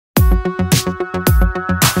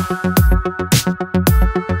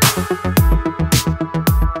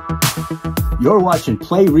You're watching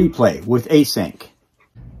Play Replay with Async.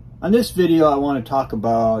 On this video, I want to talk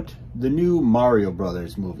about the new Mario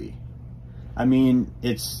Brothers movie. I mean,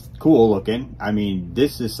 it's cool looking. I mean,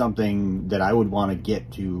 this is something that I would want to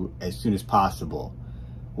get to as soon as possible.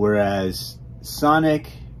 Whereas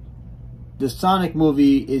Sonic, the Sonic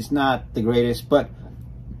movie is not the greatest, but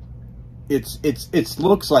it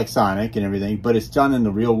looks like Sonic and everything, but it's done in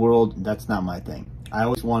the real world. That's not my thing. I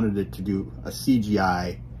always wanted it to do a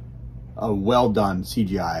CGI, a well-done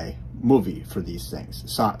CGI movie for these things.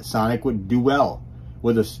 Sonic would do well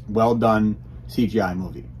with a well-done CGI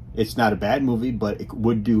movie. It's not a bad movie, but it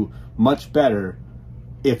would do much better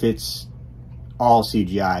if it's all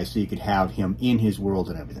CGI, so you could have him in his world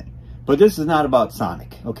and everything. But this is not about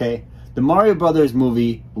Sonic, okay? The Mario Brothers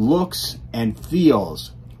movie looks and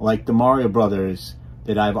feels like the Mario Brothers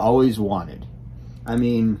that I've always wanted. I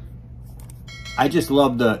mean, I just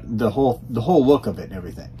love the whole look of it and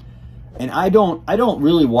everything. And I don't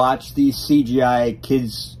really watch these CGI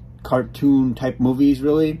kids cartoon type movies,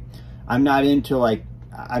 really. I'm not into, like,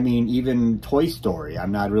 I mean, even Toy Story.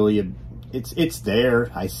 I'm not really it's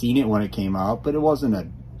there. I seen it when it came out, but it wasn't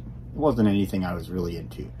anything I was really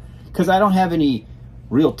into. Cuz I don't have any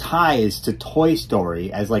real ties to Toy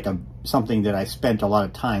Story as like something that I spent a lot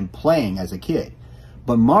of time playing as a kid.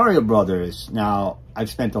 But Mario Brothers, now I've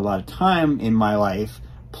spent a lot of time in my life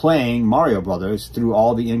playing Mario Brothers through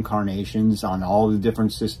all the incarnations on all the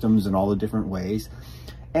different systems and all the different ways.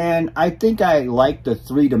 And I think I like the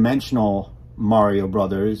three-dimensional Mario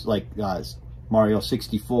Brothers, like Mario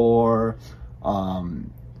 64,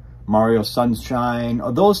 Mario Sunshine,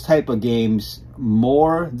 those type of games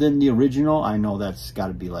more than the original. I know that's got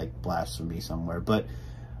to be like blasphemy somewhere, but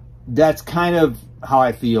that's kind of how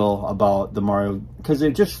I feel about the Mario, because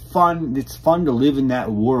they're just fun. It's fun to live in that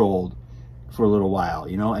world for a little while,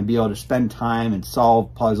 you know, and be able to spend time and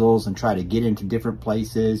solve puzzles and try to get into different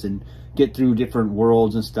places and get through different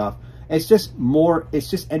worlds and stuff. It's just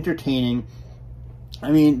entertaining.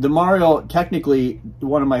 I mean, the Mario, technically,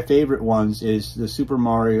 one of my favorite ones is the Super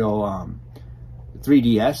Mario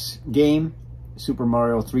 3DS game, Super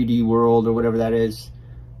Mario 3D World or whatever that is.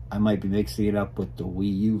 I might be mixing it up with the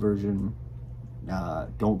Wii U version.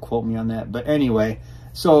 Don't quote me on that. But anyway,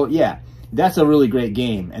 so yeah. That's a really great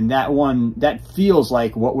game, and that feels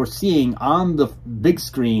like what we're seeing on the big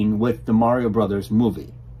screen with the Mario Brothers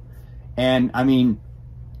movie. And I mean,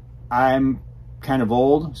 I'm kind of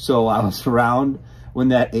old, so I was around when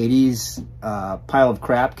that 80s pile of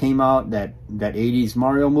crap came out, that 80s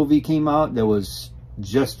Mario movie came out that was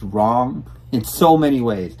just wrong in so many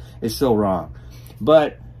ways. It's so wrong.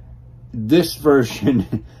 But this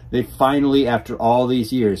version, they finally, after all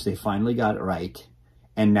these years, they finally got it right.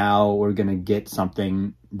 And now we're going to get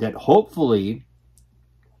something that hopefully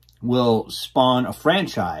will spawn a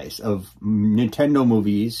franchise of Nintendo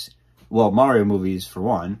movies. Well, Mario movies for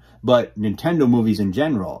one, but Nintendo movies in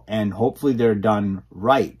general. And hopefully they're done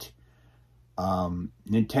right.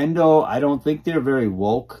 Nintendo, I don't think they're very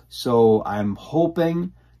woke. So I'm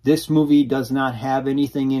hoping this movie does not have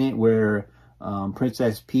anything in it where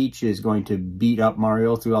Princess Peach is going to beat up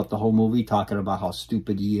Mario throughout the whole movie, talking about how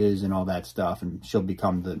stupid he is and all that stuff, and she'll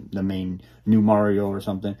become the main new Mario or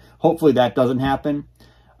something. Hopefully that doesn't happen,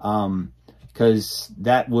 because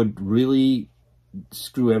that would really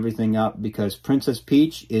screw everything up, because Princess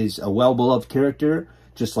Peach is a well-beloved character,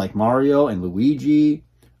 just like Mario and Luigi,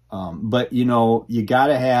 but, you know, you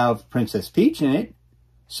gotta have Princess Peach in it,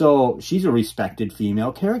 so she's a respected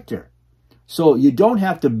female character. So you don't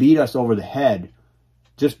have to beat us over the head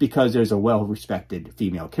just because there's a well-respected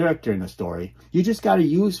female character in the story. You just got to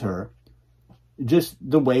use her just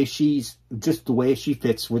the way she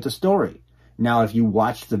fits with the story. Now, if you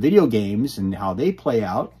watch the video games and how they play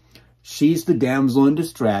out, she's the damsel in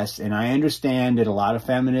distress, and I understand that a lot of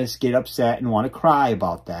feminists get upset and want to cry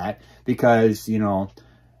about that because, you know,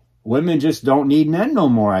 women just don't need men no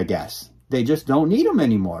more, I guess. They just don't need them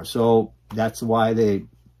anymore. So that's why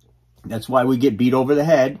we get beat over the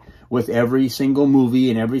head with every single movie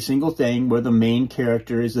and every single thing where the main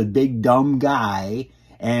character is a big dumb guy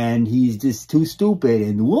and he's just too stupid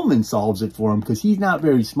and the woman solves it for him because he's not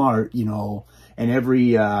very smart, you know. And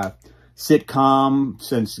every sitcom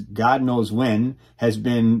since God knows when has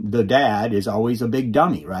been the dad is always a big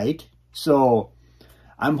dummy, right? So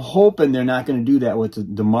I'm hoping they're not going to do that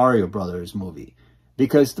with the Mario Brothers movie,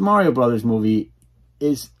 because the Mario Brothers movie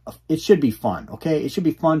it should be fun, okay? It should be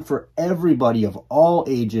fun for everybody of all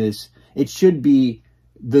ages. It should be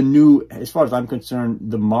the new, as far as I'm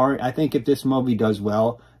concerned, I think if this movie does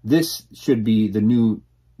well, this should be the new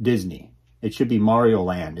Disney. It should be Mario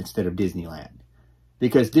Land instead of Disneyland.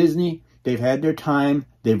 Because Disney, they've had their time,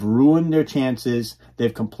 they've ruined their chances,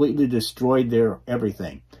 they've completely destroyed their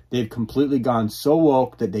everything. They've completely gone so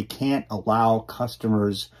woke that they can't allow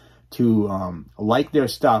customers to like their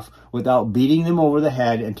stuff without beating them over the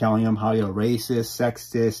head and telling them how you're racist,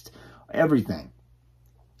 sexist, everything.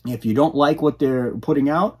 If you don't like what they're putting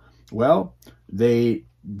out, well, they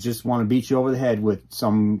just want to beat you over the head with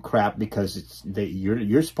some crap because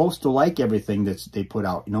you're supposed to like everything that they put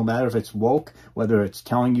out, no matter if it's woke, whether it's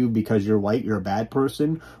telling you because you're white you're a bad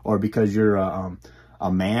person, or because you're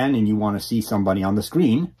a man and you want to see somebody on the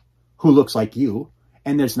screen who looks like you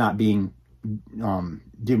and that's not being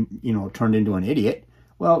turned into an idiot.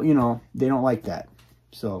 Well, they don't like that.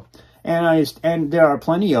 So, and there are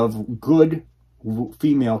plenty of good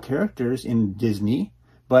female characters in Disney,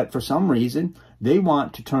 but for some reason they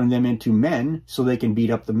want to turn them into men so they can beat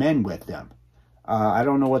up the men with them. I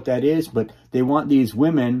don't know what that is, but they want these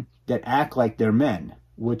women that act like they're men,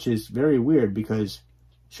 which is very weird, because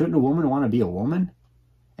shouldn't a woman want to be a woman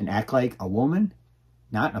and act like a woman,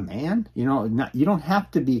 not a man? You don't have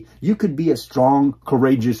to be. You could be a strong,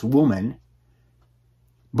 courageous woman,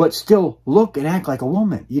 but still look and act like a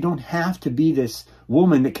woman. You don't have to be this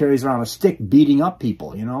woman that carries around a stick beating up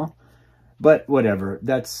people, But whatever,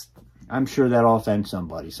 I'm sure that'll offend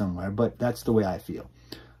somebody somewhere, but that's the way I feel.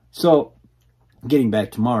 So, getting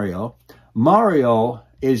back to Mario. Mario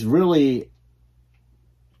is really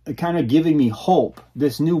kind of giving me hope.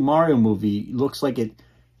 This new Mario movie looks like it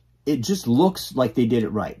just looks like they did it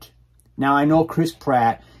right. Now, I know Chris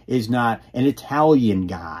Pratt is not an Italian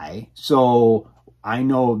guy, so I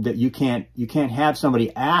know that you can't have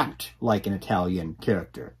somebody act like an Italian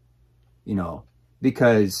character,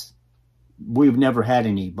 because we've never had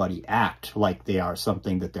anybody act like they are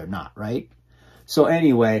something that they're not, right? So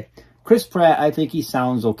anyway, Chris Pratt, I think he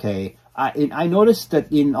sounds okay. I noticed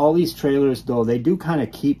that in all these trailers, though, they do kind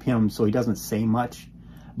of keep him so he doesn't say much.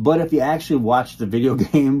 But if you actually watch the video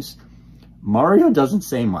games, Mario doesn't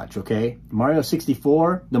say much, okay? Mario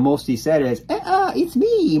 64, the most he said is, it's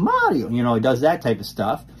me, Mario. He does that type of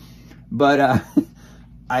stuff. But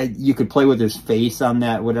you could play with his face on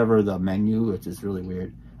that, whatever, the menu, which is really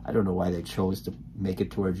weird. I don't know why they chose to make it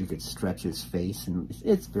to where you could stretch his face, and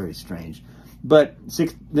it's very strange. But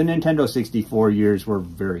the Nintendo 64 years were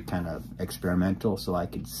very kind of experimental, so I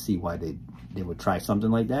could see why they would try something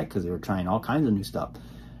like that, because they were trying all kinds of new stuff.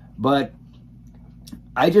 But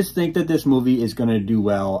I just think that this movie is going to do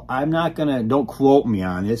well. Don't quote me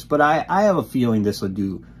on this, but I have a feeling this will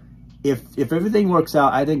do, if everything works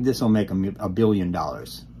out, I think this will make $1 billion.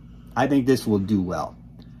 I think this will do well.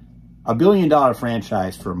 $1 billion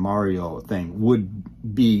franchise for Mario thing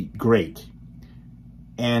would be great.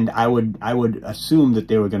 And I would assume that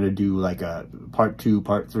they were going to do like a part 2,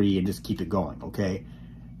 part 3, and just keep it going, okay?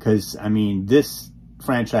 Because, I mean, this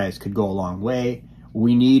franchise could go a long way.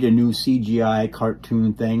 We need a new CGI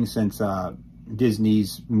cartoon thing, since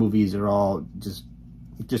Disney's movies are all just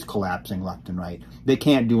collapsing left and right. They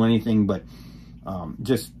can't do anything but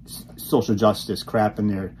just social justice crap in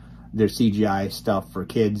their CGI stuff for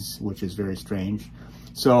kids, which is very strange.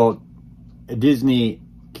 So Disney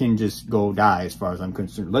can just go die as far as I'm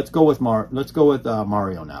concerned. Let's go with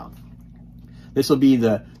Mario now. This will be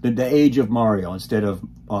the age of Mario instead of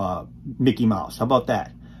Mickey Mouse. How about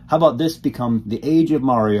that? How about this become the age of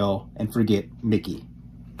Mario and forget Mickey?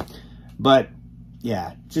 But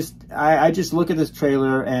yeah, I just look at this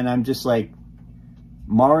trailer and I'm just like,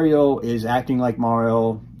 Mario is acting like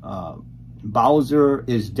Mario. Bowser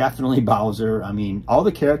is definitely Bowser. I mean, all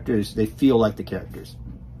the characters, they feel like the characters.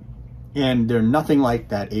 And they're nothing like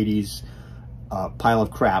that 80s pile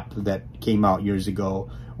of crap that came out years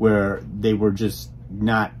ago, where they were just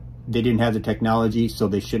not, they didn't have the technology, so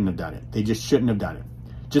they shouldn't have done it. They just shouldn't have done it.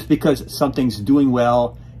 Just because something's doing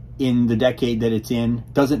well in the decade that it's in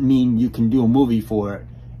doesn't mean you can do a movie for it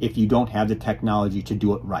if you don't have the technology to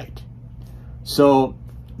do it right. So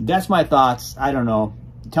that's my thoughts. I don't know.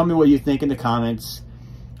 Tell me what you think in the comments.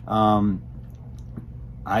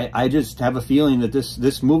 I just have a feeling that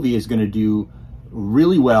this movie is going to do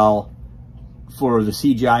really well for the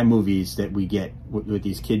CGI movies that we get with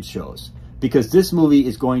these kids shows, because this movie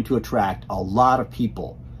is going to attract a lot of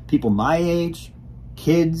people my age,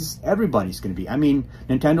 kids, everybody's going to be. I mean,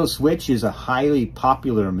 Nintendo Switch is a highly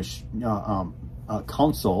popular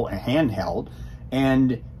console, a handheld,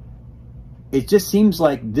 and it just seems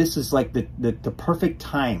like this is like the perfect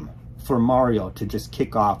time for Mario to just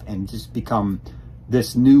kick off and just become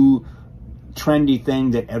this new trendy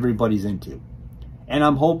thing that everybody's into. And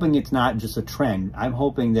I'm hoping it's not just a trend. I'm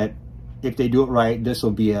hoping that if they do it right, this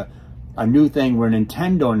will be a a new thing where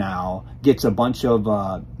Nintendo now gets a bunch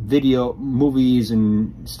of video movies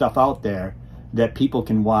and stuff out there that people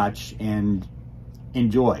can watch and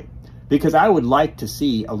enjoy. Because I would like to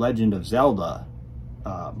see a Legend of Zelda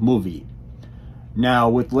movie. Now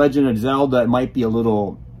with Legend of Zelda, it might be a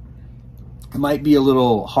little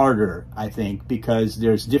harder, I think, because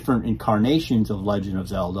there's different incarnations of Legend of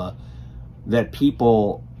Zelda that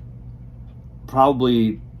people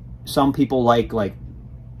probably, some people like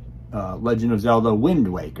Legend of Zelda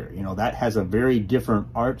Wind Waker. You know, that has a very different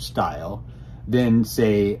art style than,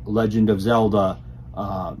 say, Legend of Zelda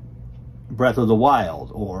Breath of the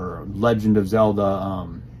Wild, or Legend of Zelda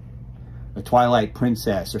the Twilight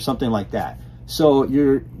Princess, or something like that. So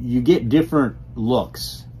you get different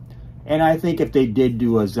looks. And I think if they did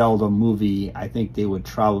do a Zelda movie, I think they would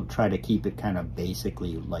try to keep it kind of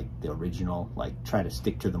basically like the original, like try to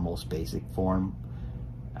stick to the most basic form.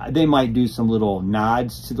 They might do some little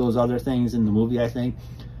nods to those other things in the movie, I think.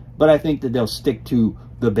 But I think that they'll stick to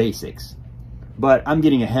the basics. But I'm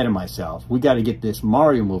getting ahead of myself. We got to get this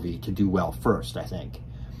Mario movie to do well first, I think.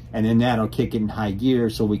 And then that'll kick it in high gear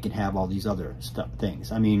so we can have all these other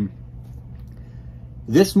things. I mean,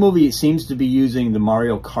 this movie seems to be using the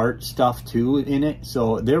Mario Kart stuff too in it.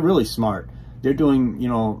 So they're really smart. They're doing, you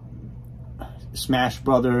know, Smash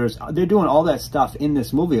Brothers. They're doing all that stuff in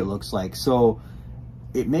this movie, it looks like. So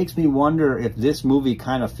it makes me wonder if this movie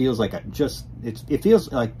kind of feels like it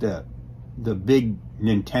feels like the big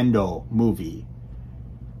Nintendo movie.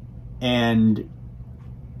 And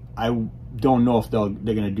I don't know if they're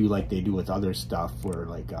going to do like they do with other stuff, where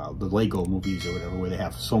like the Lego movies or whatever, where they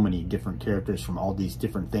have so many different characters from all these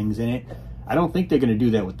different things in it. I don't think they're going to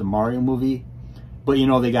do that with the Mario movie. But, you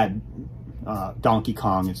know, they got Donkey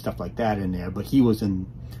Kong and stuff like that in there, but he was in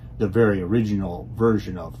the very original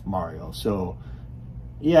version of Mario. So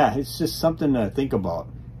yeah, it's just something to think about.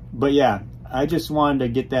 But yeah, I just wanted to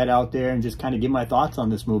get that out there and just kind of give my thoughts on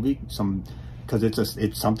this movie. Because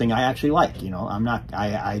it's something I actually like. You know,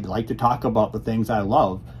 I like to talk about the things I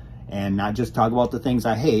love and not just talk about the things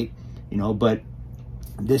I hate. You know, but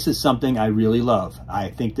this is something I really love. I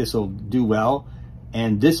think this will do well,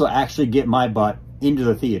 and this will actually get my butt into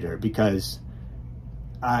the theater, because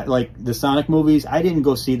like the Sonic movies, I didn't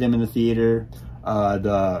go see them in the theater.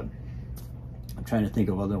 I'm trying to think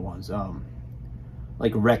of other ones,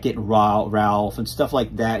 like Wreck-It Ralph and stuff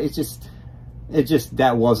like that. It just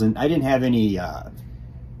that wasn't, I didn't have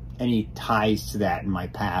any ties to that in my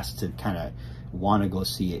past to kind of want to go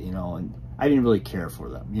see it, you know, and I didn't really care for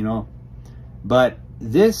them, you know. But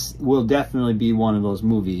this will definitely be one of those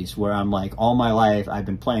movies where I'm like, all my life I've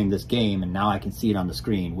been playing this game and now I can see it on the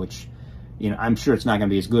screen, which, you know, I'm sure it's not going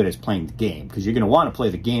to be as good as playing the game, because you're going to want to play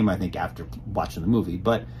the game, I think, after watching the movie.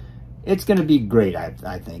 But it's going to be great, I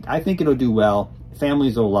think. I think it'll do well.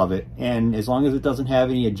 Families will love it. And as long as it doesn't have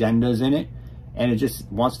any agendas in it, and it just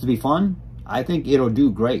wants to be fun, I think it'll do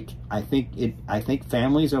great. I think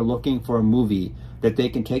families are looking for a movie that they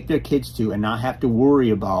can take their kids to and not have to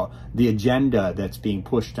worry about the agenda that's being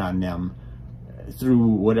pushed on them through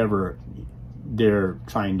whatever they're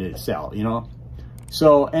trying to sell, you know?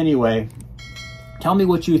 So anyway, tell me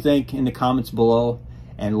what you think in the comments below,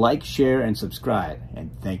 and like, share, and subscribe.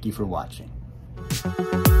 And thank you for watching.